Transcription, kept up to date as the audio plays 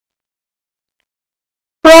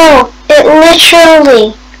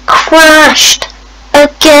literally crashed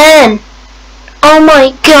again. Oh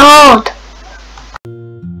my god.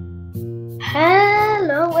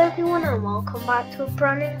 Hello everyone and welcome back to a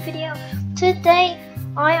brand new video. Today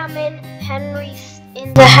I am in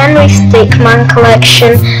the Henry Stickman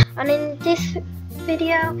collection, and in this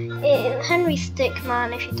video Henry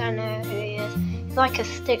Stickman, if you don't know who he is, he's like a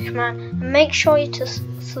stickman. And make sure you to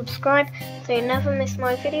subscribe so you never miss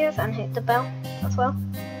my videos, and hit the bell as well.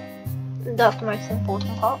 That's the most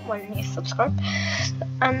important part, when you subscribe.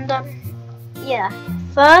 And yeah,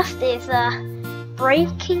 first is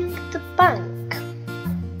breaking the bank.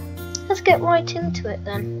 Let's get right into it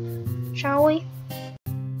then, shall we?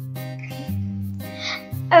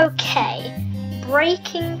 Okay,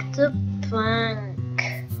 breaking the bank.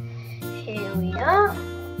 Here we are.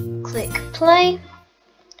 Click play.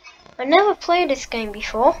 I never played this game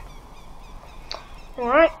before.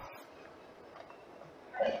 Alright.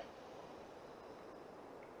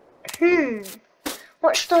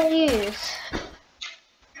 What should I use?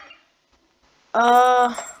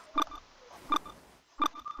 Oh,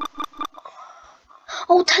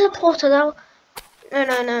 teleporter though.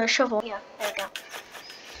 No, shovel. Yeah, there we go.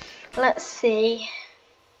 Let's see.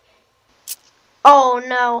 Oh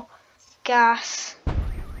no, gas.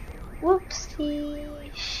 Whoopsie.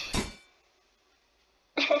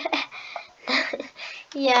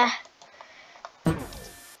 Yeah.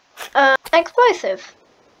 Explosive.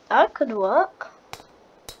 That could work.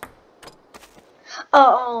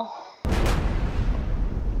 Oh.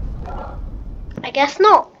 I guess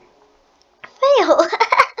not. Fail.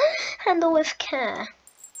 Handle with care.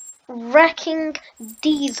 Wrecking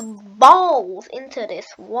these balls into this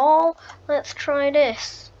wall. Let's try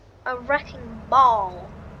this. A wrecking ball.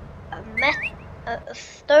 A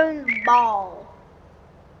stone ball.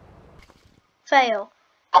 Fail.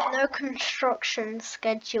 No construction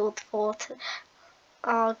scheduled for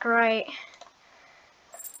oh great.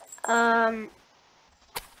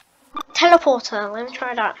 Teleporter, let me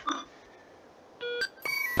try that.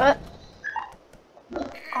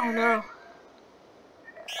 Oh no.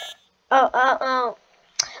 Oh.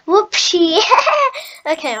 Whoopsie.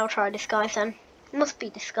 Okay, I'll try disguise then. Must be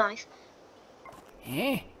disguise.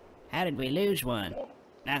 Eh? How did we lose one?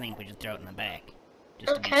 I think we just throw it in the back.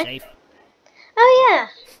 Just to be safe. Oh yeah.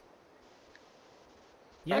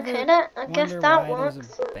 Okay, I guess that works.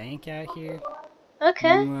 There's a bank out here?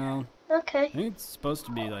 Okay. Well, okay. I think it's supposed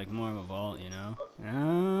to be like more of a vault, you know?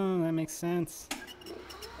 Oh, that makes sense.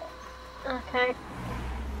 Okay.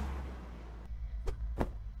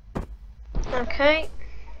 Okay.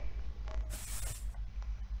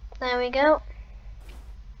 There we go.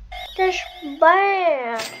 This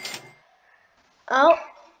bag. Oh.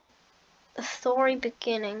 The story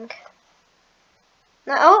beginning.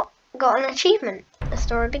 Now, oh, got an achievement. The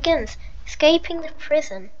story begins. Escaping the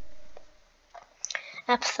prison.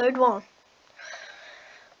 Episode 1.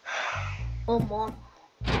 One more.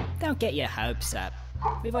 Don't get your hopes up.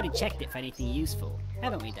 We've already checked it for anything useful,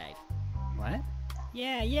 haven't we, Dave? What?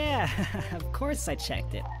 Yeah. Of course I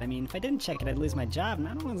checked it. I mean, if I didn't check it, I'd lose my job, and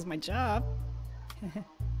I don't want to lose my job.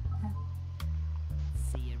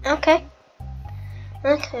 See you right.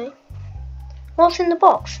 Okay. What's in the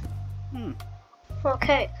box?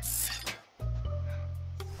 Okay.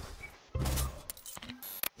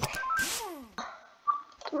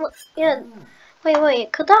 Yeah.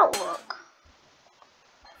 Wait. Could that work?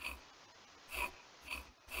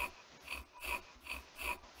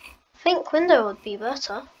 I think window would be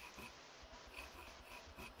better.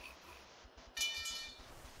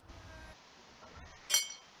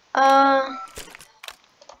 I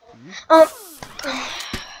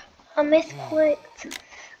misclicked.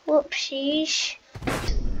 Whoopsies.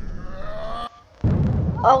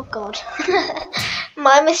 Oh god.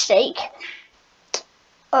 My mistake.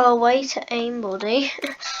 Oh, way to aim, buddy.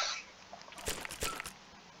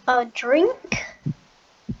 A drink?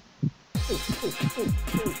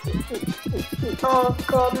 Oh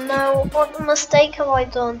god, no. What mistake have I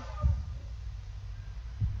done?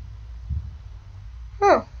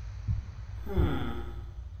 Oh!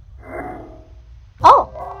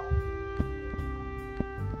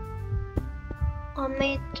 I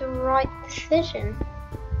made the right decision.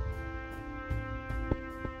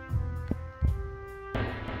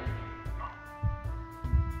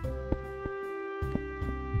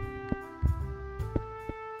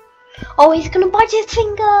 Oh, he's gonna bite his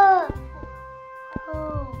finger! Oh.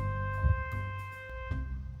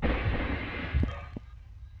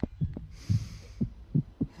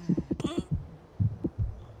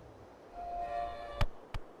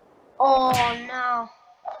 Oh no.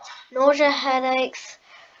 Nausea, headaches,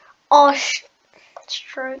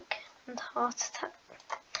 stroke, and heart attack.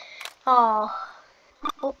 Oh,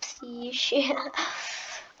 oopsie shit.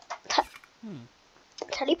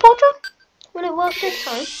 Teleporter? Will it work this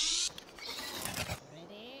time?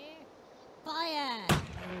 Ready? Fire!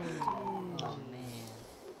 Oh man.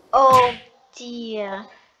 Oh dear.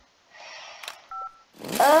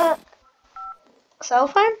 Cell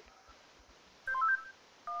phone?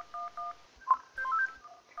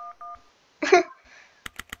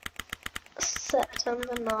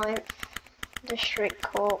 September 9th, District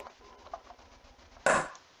Court.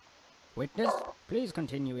 Witness, please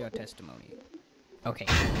continue your testimony. Okay.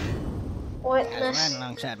 I was Witness. riding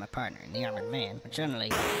alongside my partner in the armored van, but suddenly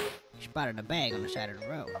she spotted a bag on the side of the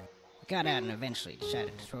road. I got out and eventually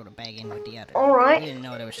decided to throw the bag in with the other. Alright. I didn't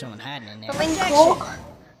know there was someone hiding in there. I'm in court.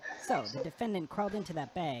 So, the defendant crawled into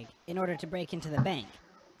that bag in order to break into the bank.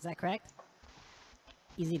 Is that correct?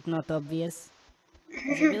 Is it not obvious?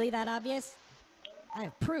 Is it really that obvious? I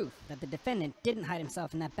have proof that the defendant didn't hide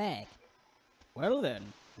himself in that bag. Well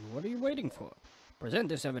then, what are you waiting for? Present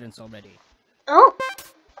this evidence already. Oh.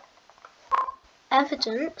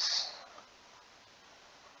 Evidence.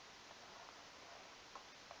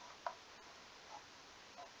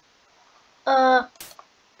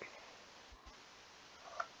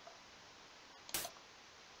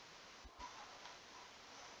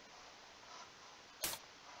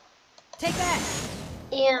 Take that!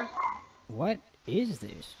 Yeah. What is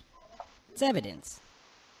this? It's evidence.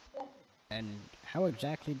 And how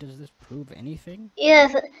exactly does this prove anything? Yeah,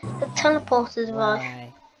 the teleporter device.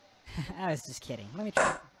 Why? I was just kidding. Let me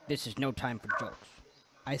try. This is no time for jokes.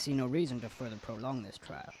 I see no reason to further prolong this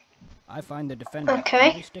trial. I find the defendant,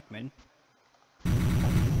 Okay. Stickman,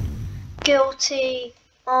 Guilty.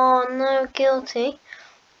 Oh no, guilty.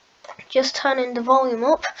 Just turning the volume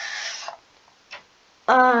up.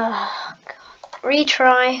 God.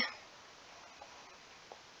 Retry.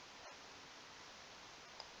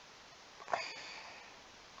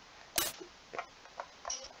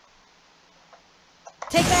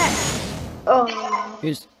 Take that! Oh.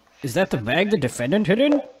 Is that the bag the defendant hid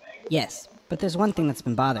in? Yes, but there's one thing that's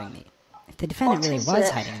been bothering me. If the defendant What really is was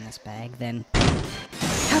it? hiding in this bag, then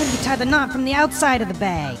how did he tie the knot from the outside of the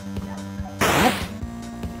bag? What?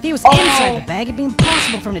 If he was inside the bag, it'd be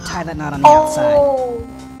impossible for him to tie that knot on the outside. Oh.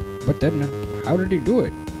 But then, how did he do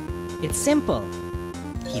it? It's simple.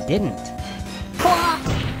 He didn't.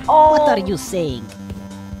 Oh. What are you saying?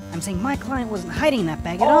 I'm saying my client wasn't hiding in that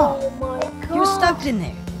bag at all. Oh my god. He was stuffed in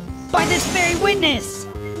there. By this very witness!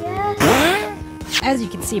 Yes. As you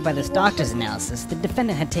can see by this doctor's analysis, the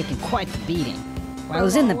defendant had taken quite the beating. While he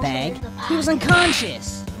was in the bag, he was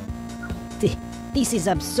unconscious. This is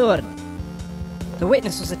absurd. The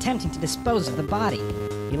witness was attempting to dispose of the body.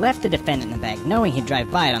 He left the defendant in the bag, knowing he'd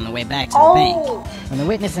drive by it on the way back to the bank. When the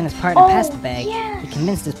witness and his partner passed the bag, he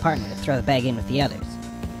convinced his partner to throw the bag in with the others.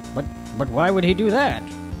 But why would he do that?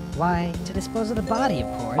 Why, to dispose of the body,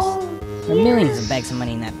 of course. There were millions of bags of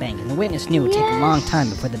money in that bank, and the witness knew it would take a long time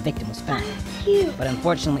before the victim was found. But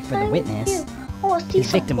unfortunately for the witness,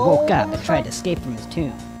 his victim woke up and tried to escape from his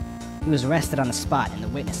tomb. He was arrested on the spot, and the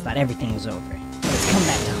witness thought everything was over. But it's come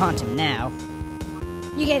back to haunt him now.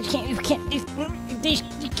 You guys can't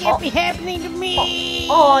be happening to me!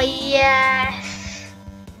 Oh, yes.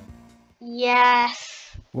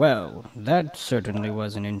 Yes. Well, that certainly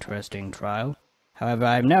was an interesting trial. However,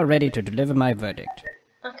 I am now ready to deliver my verdict.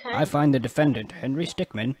 Okay. I find the defendant, Henry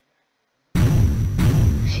Stickman.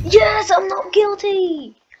 Yes, I'm not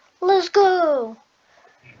guilty. Let's go.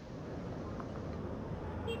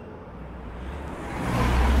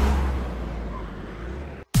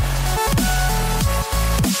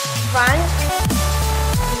 Frank.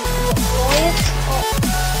 Lawyers.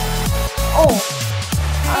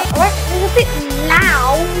 It's a bit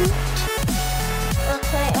loud.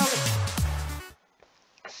 Okay.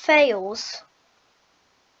 Fails.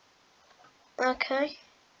 Okay.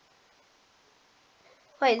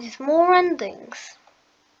 Wait, there's more endings.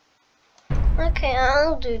 Okay,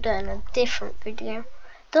 I'll do that in a different video.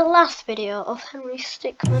 The last video of Henry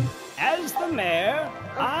Stickman. As the mayor,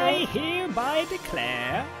 I hereby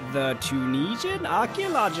declare the Tunisian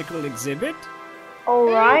archaeological exhibit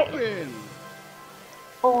Alright. open.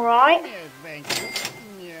 Alright. Yes, thank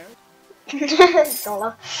you. Yes.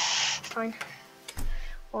 Dollar. Fine.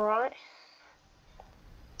 Alright.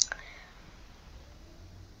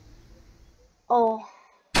 Oh.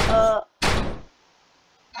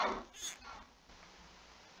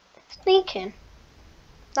 Sneaking.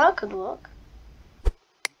 That could work.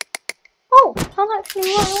 Oh, I'm actually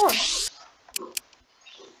right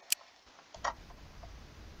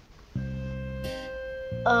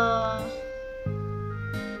on.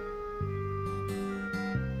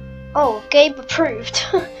 Oh, Gabe approved.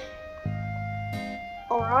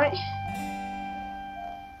 Alright.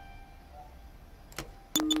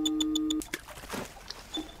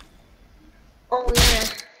 Oh yeah.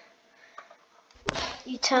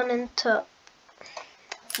 You turn into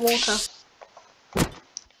water.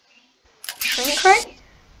 Shrink ray?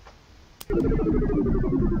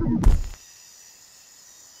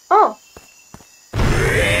 Oh.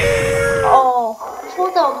 Oh, I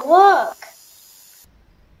thought that would work.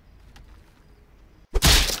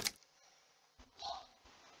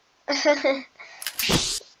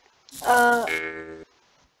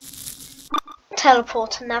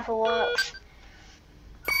 Teleporter never works.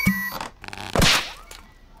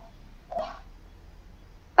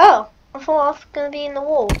 Oh, I thought I was gonna be in the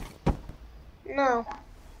wall. No.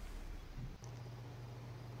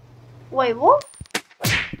 Wait, what?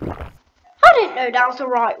 I didn't know that was the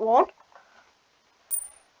right one.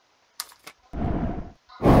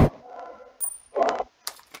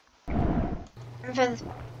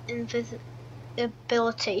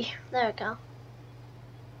 Invisibility. There we go.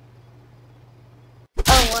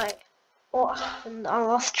 Oh wait, what happened? I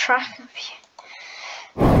lost track of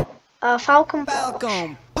you. Falcon Punch.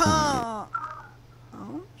 Falcon Punch!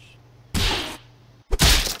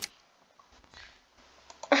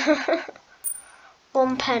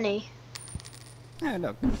 1 penny. Oh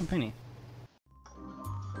look, 1 penny.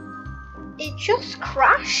 It just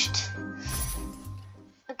crashed.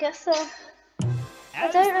 I guess so. I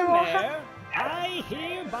don't know what happened. I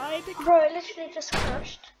hereby Bro, it literally just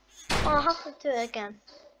crashed. Oh, I'll have to do it again.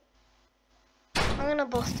 I'm gonna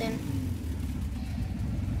bust in.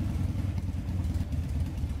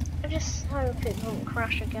 I just hope it won't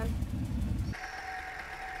crash again.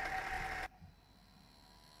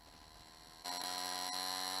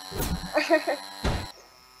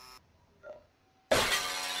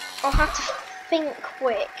 I'll have to think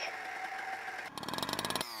quick.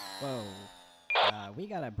 Whoa. We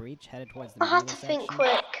got a breach headed towards the I had middle to think section.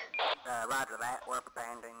 quick. Roger that. We're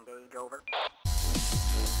preparing to engage. Over.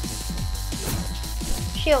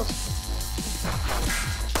 Shield.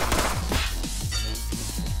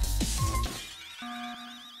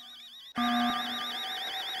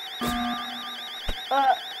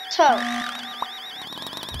 Toe.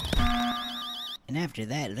 And after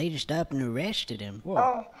that, they just up and arrested him. Whoa.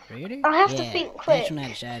 Oh, Really? I have Yeah, to think quick. that's when I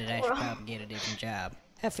decided I should Well, probably get a different job.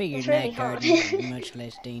 I figured it's really night guard hard. would be much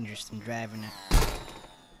less dangerous than driving a...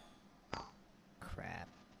 Crap.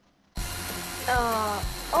 Oh.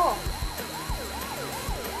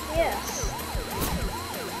 Yes.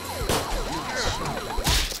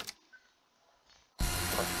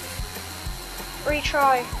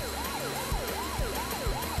 Retry.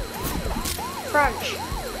 Crunch.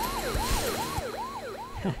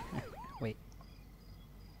 Wait.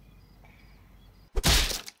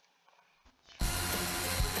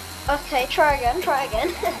 Okay, try again.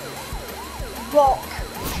 Rock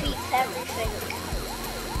defeats everything.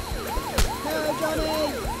 No,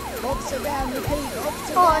 Johnny! Upside down, repeat,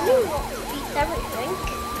 upside Oh, I knew rock defeats everything.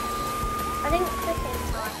 I didn't click it in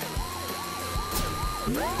time.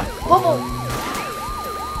 Bubble!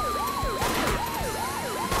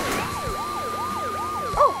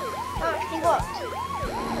 Oh, that actually worked.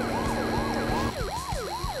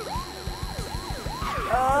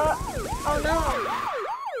 Oh no.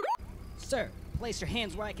 Sir, place your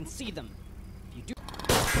hands where I can see them. If you do...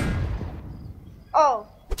 Oh,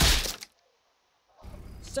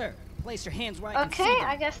 Sir, place your hands where I can see okay, them.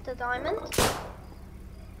 I guess the diamond.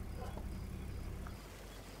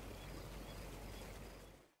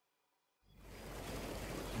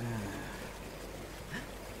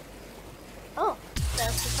 Oh,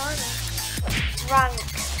 there's the diamond. Rank.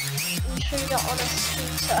 Intruder on a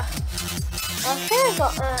scooter. Okay, I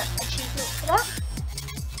got an achievement for that.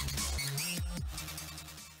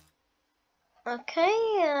 Okay,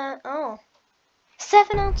 oh.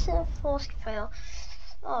 7 out of 40 fail.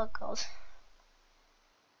 Oh god.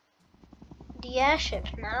 The airship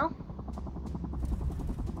now.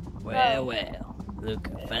 Well, look,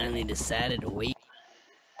 I finally decided to wait.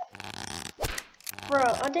 Bro,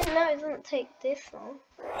 I didn't know it doesn't take this long.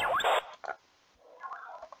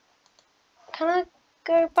 Can I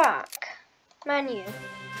go back? Menu.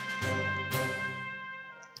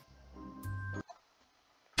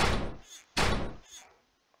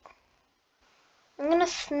 I'm gonna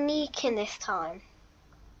sneak in this time.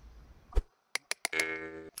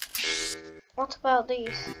 What about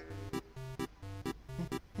these?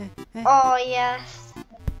 Oh yes.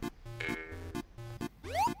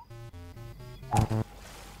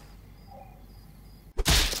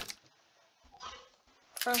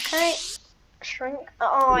 Okay. Shrink.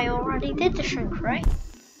 Oh, I already did the shrink, right?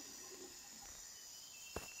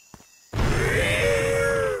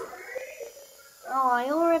 Oh, I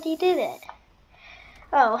already did it.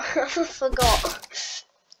 Oh, I forgot.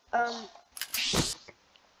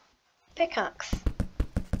 Pickaxe.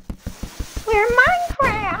 We're in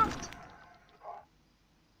Minecraft!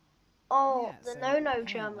 Oh, Yeah, the so no-no anyway,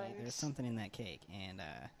 Germans. There's something in that cake, and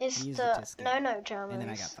It's I used the it to escape. no-no Germans. And then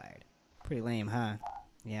I got fired. Pretty lame, huh?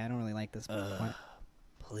 Yeah, I don't really like this. What?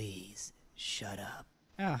 Please, shut up.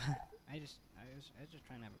 Oh, I was just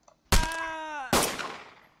trying to have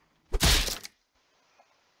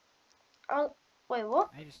Oh, wait, what?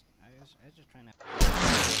 I was just trying to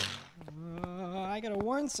I gotta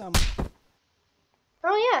warn some.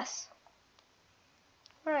 Oh, yes.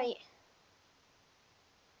 Right.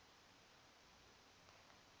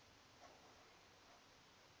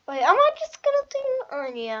 Wait, am I just gonna do...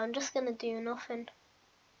 Oh, yeah, I'm just gonna do nothing.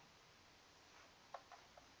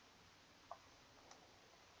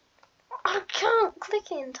 I can't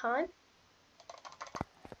click it in time.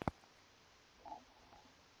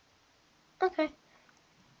 Okay.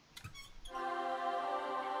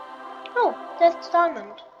 Oh, there's the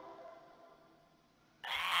diamond.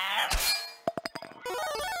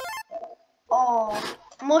 Oh,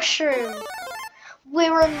 mushroom.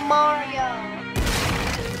 We're in Mario.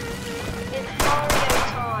 It's Mario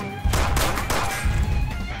time.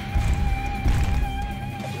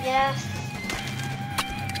 Yes.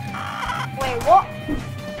 Wait, what?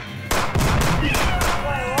 Wait,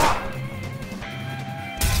 what?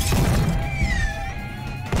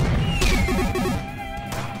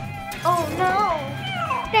 Oh no!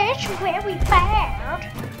 That's very bad!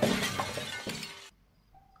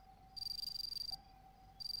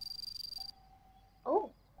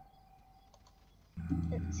 Oh.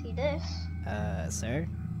 Let's see this. Sir?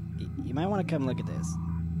 You might want to come look at this.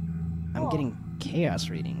 I'm Oh. getting chaos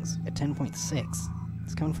readings at 10.6.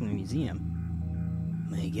 It's coming from the museum.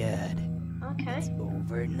 My God. Okay.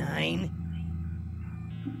 Over 9?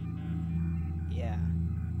 Yeah.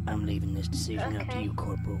 I'm leaving this decision up to Okay. you,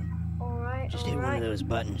 Corporal. Alright, Just hit one of alright. those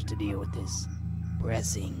buttons to deal with this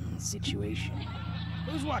pressing situation.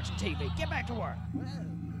 Who's watching TV? Get back to work.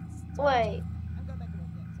 Wait.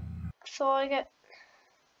 So I get...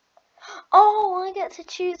 Oh, I get to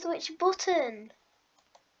choose which button.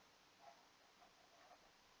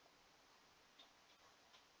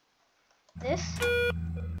 This?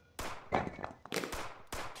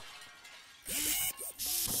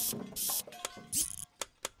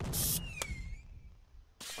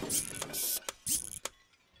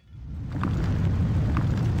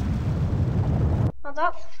 Oh,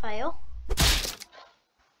 that's a fail.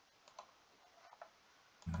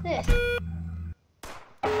 This.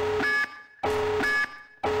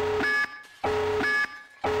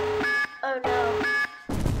 Oh no.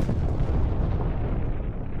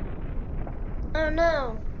 Oh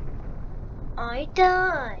no. I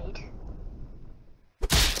died.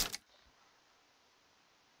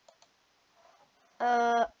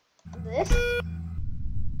 This?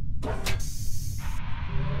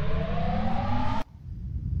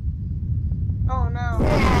 Oh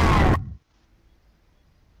no.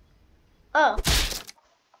 Oh.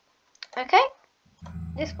 Okay.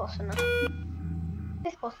 This button then.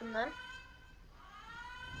 This button then.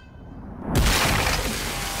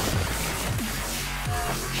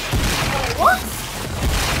 Wait, what?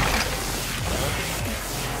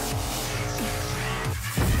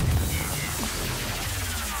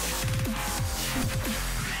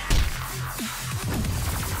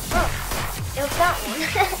 Oh, it was that one.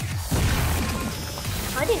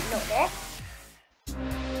 I didn't know that.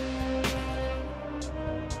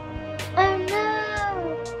 Oh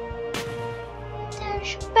no!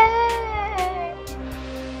 There's bad!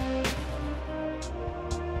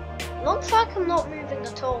 Looks like I'm not moving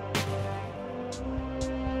at all.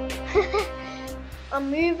 I'm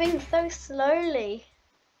moving so slowly.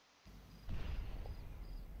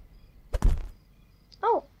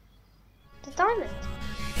 Oh, the diamond.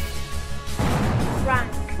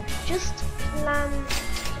 Rank. Just land.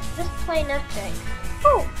 Just plain epic.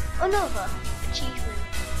 Oh, another achievement.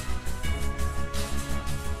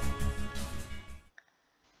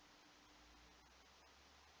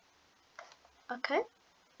 Okay.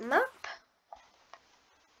 Map.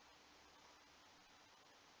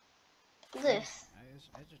 This. I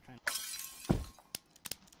was just trying.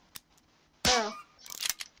 Oh.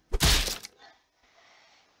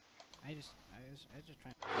 I was just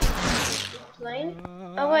trying. Plane.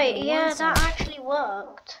 I Oh wait, gotta yeah, warn some. that actually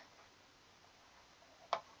worked.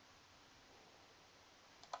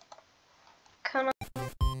 Can I?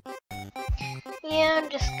 Yeah, I'm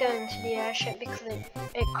just going to the airship because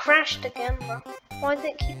it crashed again, bro. Why does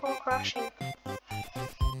it keep on crashing?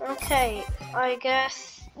 Okay, I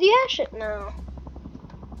guess the airship now.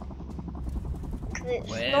 'Cause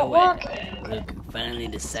it's not working. Look who finally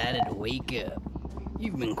decided to wake up.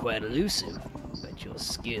 You've been quite elusive, but your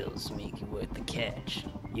skills make you worth the catch.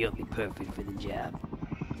 You'll be perfect for the job.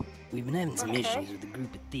 We've been having some issues with a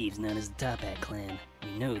group of thieves known as the Top Hat Clan.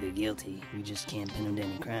 We know they're guilty, we just can't pin them to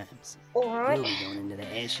any crimes. Alright. You'll be going into the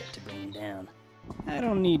airship to bring them down. I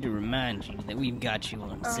don't need to remind you that we've got you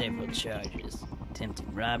on several charges.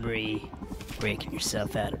 Attempted robbery, breaking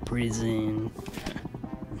yourself out of prison,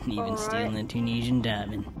 and even stealing a Tunisian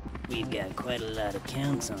diamond. We've got quite a lot of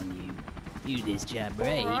counts on you. Do this job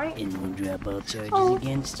right, and we'll drop all charges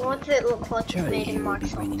against you. What does it look like? Charlie here will be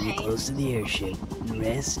bringing you close to the airship. The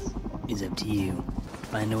rest is up to you.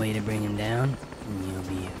 Find a way to bring him down, and you'll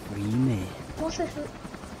be a free man. What's this?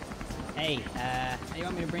 Hey, how you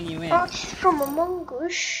want me to bring you in? Oh, it's from Among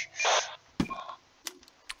Us.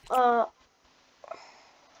 I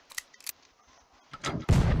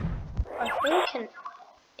think an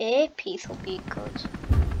earpiece will be good.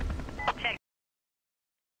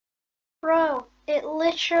 Bro, it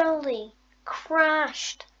literally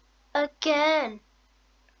crashed again.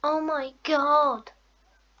 Oh my god.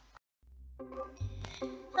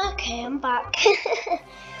 Okay, I'm back.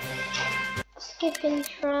 Skipping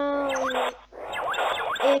from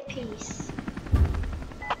earpiece.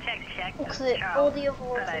 Check. Because all the other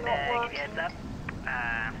ones are not working. Heads up.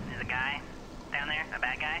 There's a guy down there, a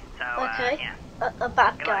bad guy. So, Okay, yeah. a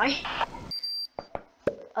bad guy.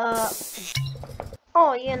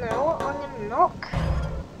 Oh, you know what? I'm gonna knock.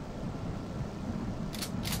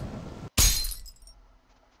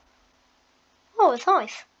 Oh, it's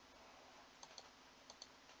ice.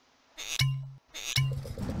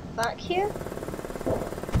 Back here.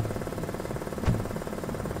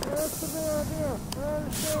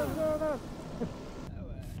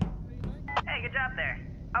 Hey, good job there.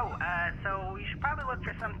 Oh, so you should probably look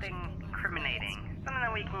for something incriminating. Something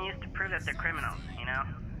that we can use to prove that they're criminals, you know?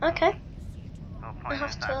 Okay. Whole I point of have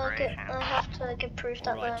this to operation. get proof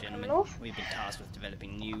that Alright, they're gentlemen. criminals. We've been tasked with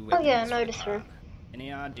developing new Oh yeah, I weapons know for this the room. mob.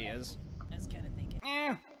 Any ideas? That's kind of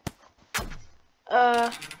thinking.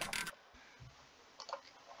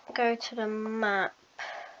 Go to the map.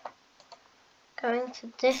 Going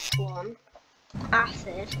to this one.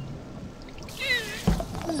 Acid.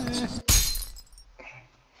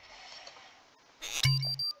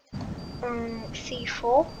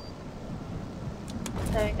 C4.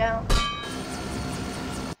 There we go.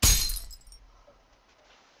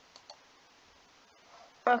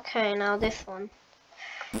 Okay, now this one.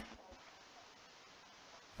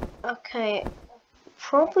 Okay,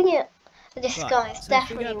 probably this Right, guy's so if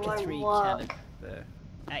we definitely got the 3 won't work. caliber.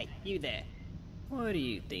 Hey, you there. What do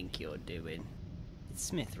you think you're doing? It's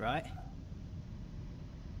Smith, right?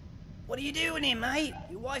 What are you doing here, mate?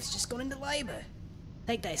 Your wife's just gone into labor.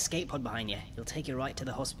 Take that escape pod behind you. It'll take you right to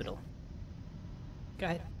the hospital. Go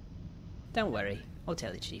ahead. Don't worry. I'll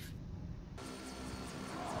tell the chief.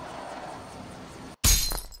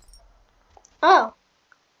 Oh.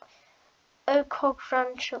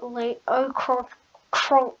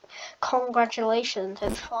 Congratulations,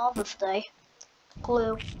 it's Father's Day.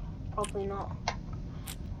 Glue. Probably not.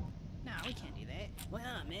 No, we can't do that. Why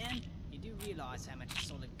not, man? You do realise how much a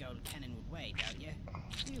solid gold cannon would weigh, don't you?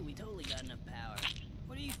 Dude, we totally got enough power.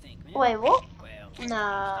 What do you think, man? Wait, what? Well, No.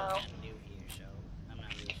 I'm still new here, so I'm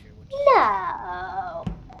not really sure what to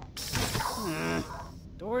No.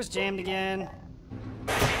 Door's jammed again.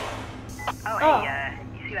 Oh, Oh. hey,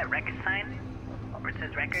 you see that record sign? Where it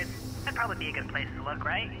says records? That'd probably be a good place to look,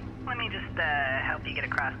 right? Let me just, help you get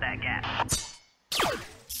across that gap.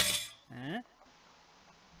 Huh?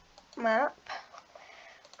 Map.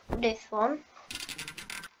 This one.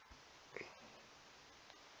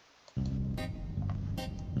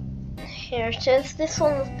 Here it is. This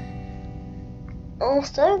one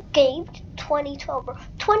also gave 2012.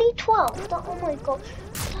 2012? Oh my god.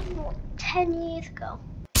 That's what, 10 years ago.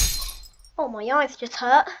 Oh, my eyes just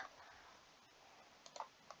hurt.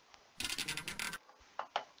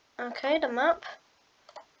 Okay, the map.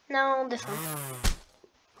 Now this one.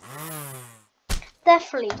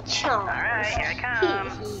 Definitely Charles. Alright, here I come.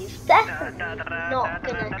 He's definitely not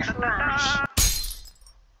gonna crash.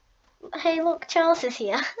 Hey, look, Charles is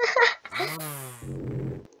here.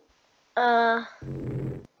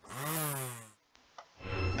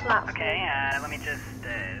 Platform. Okay, let me just,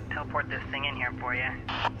 teleport this thing in here for you.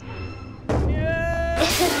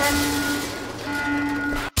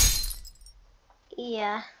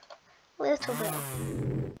 Yeah, little bit.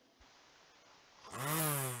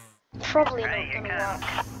 Probably Right, not here gonna comes.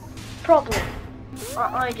 work. Probably.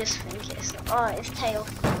 I just think it's. Oh, it's tail.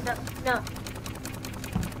 No, no.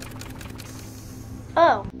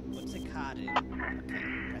 Oh. What's a car do? Okay,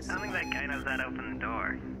 press I don't think that guy knows how to open the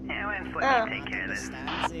door. Yeah, why don't you Oh. let me take care of this?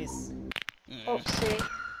 understands this. Oopsie.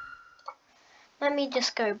 Let me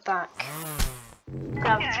just go back. Yeah, I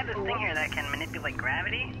Gravity have this ball. thing here that can manipulate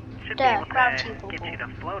gravity. Should be There, able gravity to ball. get you to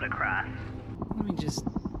float across. Let me just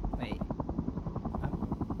wait. Up,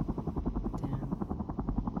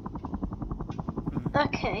 down.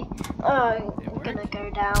 Okay. Oh, Did it I'm gonna work? go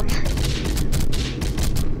down.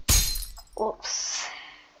 Whoops.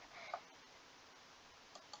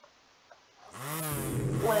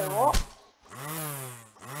 Wait, what?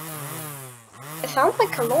 It sounds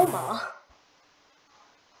like a llama.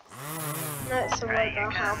 No, it's a Right, robot. here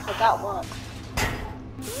How comes. could that work?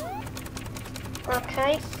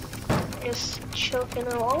 Okay. Just chugging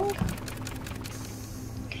along.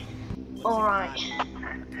 Alright. I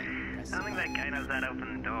don't think that guy knows how to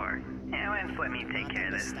open the door. Yeah, why don't you let me take care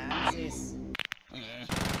of this? Understands this.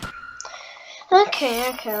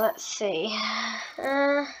 Okay, let's see.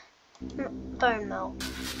 Bone melt.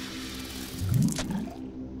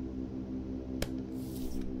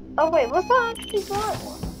 Oh wait, was that actually the right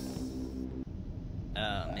one?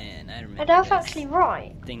 Oh man, I remember That was this. actually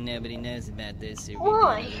right. Think nobody knows about this or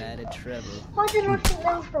Why? we'd be in a lot of trouble. Why did I think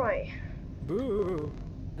that was right? Boo!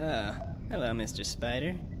 Oh, hello, Mr.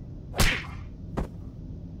 Spider.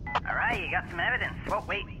 Alright, you got some evidence. Whoa,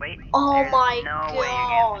 wait. Oh There's my no way you're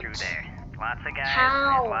God. getting through there. Lots of guys,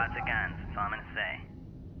 How? and lots of guns. That's all I'm gonna say.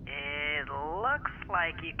 It looks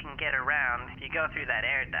like you can get around if you go through that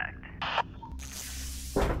air duct.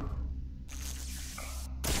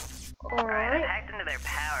 Alright, I've Alright. hacked into their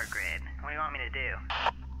power grid. What do you want me to do?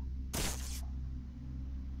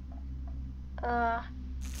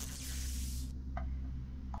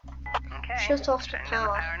 Okay. Shut off the turning down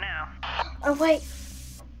power. the power now. Oh wait.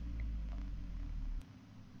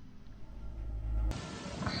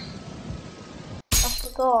 I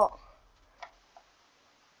forgot.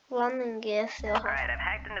 Landing gear still has. Alright, I've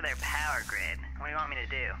hacked into their power grid. What do you want me to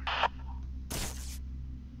do?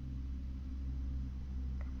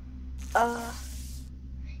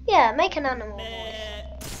 Yeah, make an animal noise.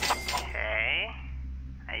 Okay.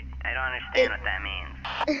 I don't understand what that means.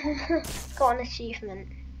 Got an achievement.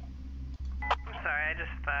 I'm sorry, I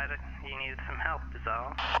just thought you needed some help, is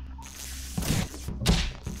all.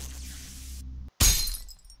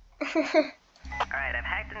 Alright, I've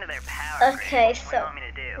hacked into their power Okay, grid. What do so you want me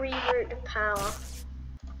to do? reroute the power.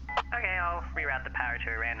 Okay, I'll reroute the power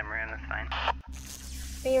to a random room, that's fine.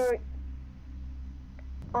 Reroute.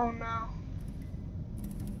 Oh no.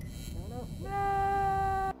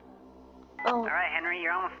 Oh, Alright, Henry,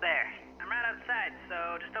 you're almost there. I'm right outside,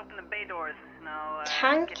 so just open the bay doors and I'll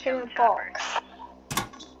tank get you in on a the chopper. box.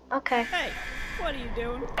 Okay. Hey, what are you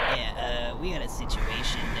doing? Yeah, we got a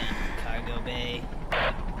situation down in the cargo bay.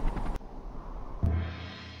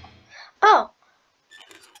 Oh.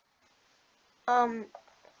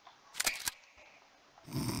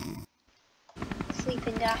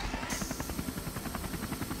 Sleeping gas.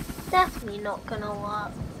 Definitely not gonna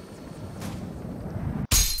work.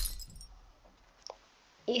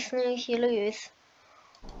 You snooze, you lose.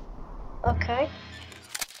 Okay.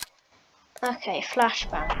 Okay,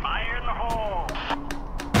 flashbang. Fire in the hole!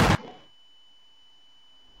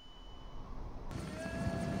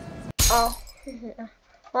 Oh.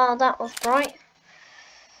 Well, that was bright.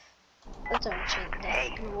 I don't think that's Hey,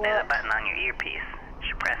 gonna there's a work. button on your earpiece. You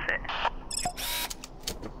should press it.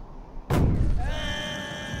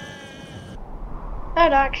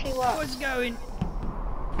 That actually worked. What's going?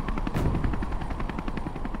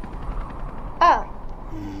 Oh.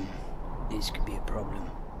 This could be a problem.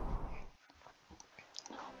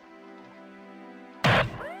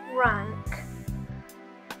 Rank.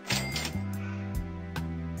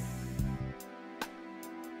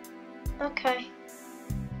 Okay.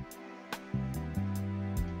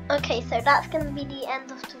 Okay, so that's going to be the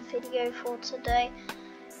end of the video for today.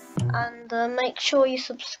 And make sure you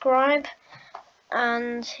subscribe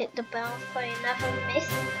and hit the bell so you never miss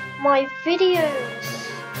my videos.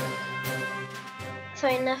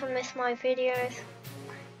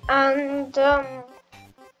 And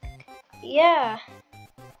yeah,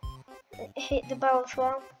 hit the bell as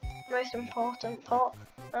well. Most important part.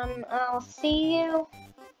 I'll see you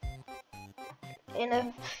in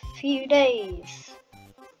a few days.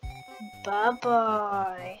 Bye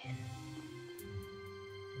bye.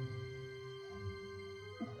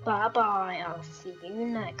 Bye bye. I'll see you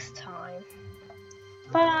next time.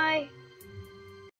 Bye.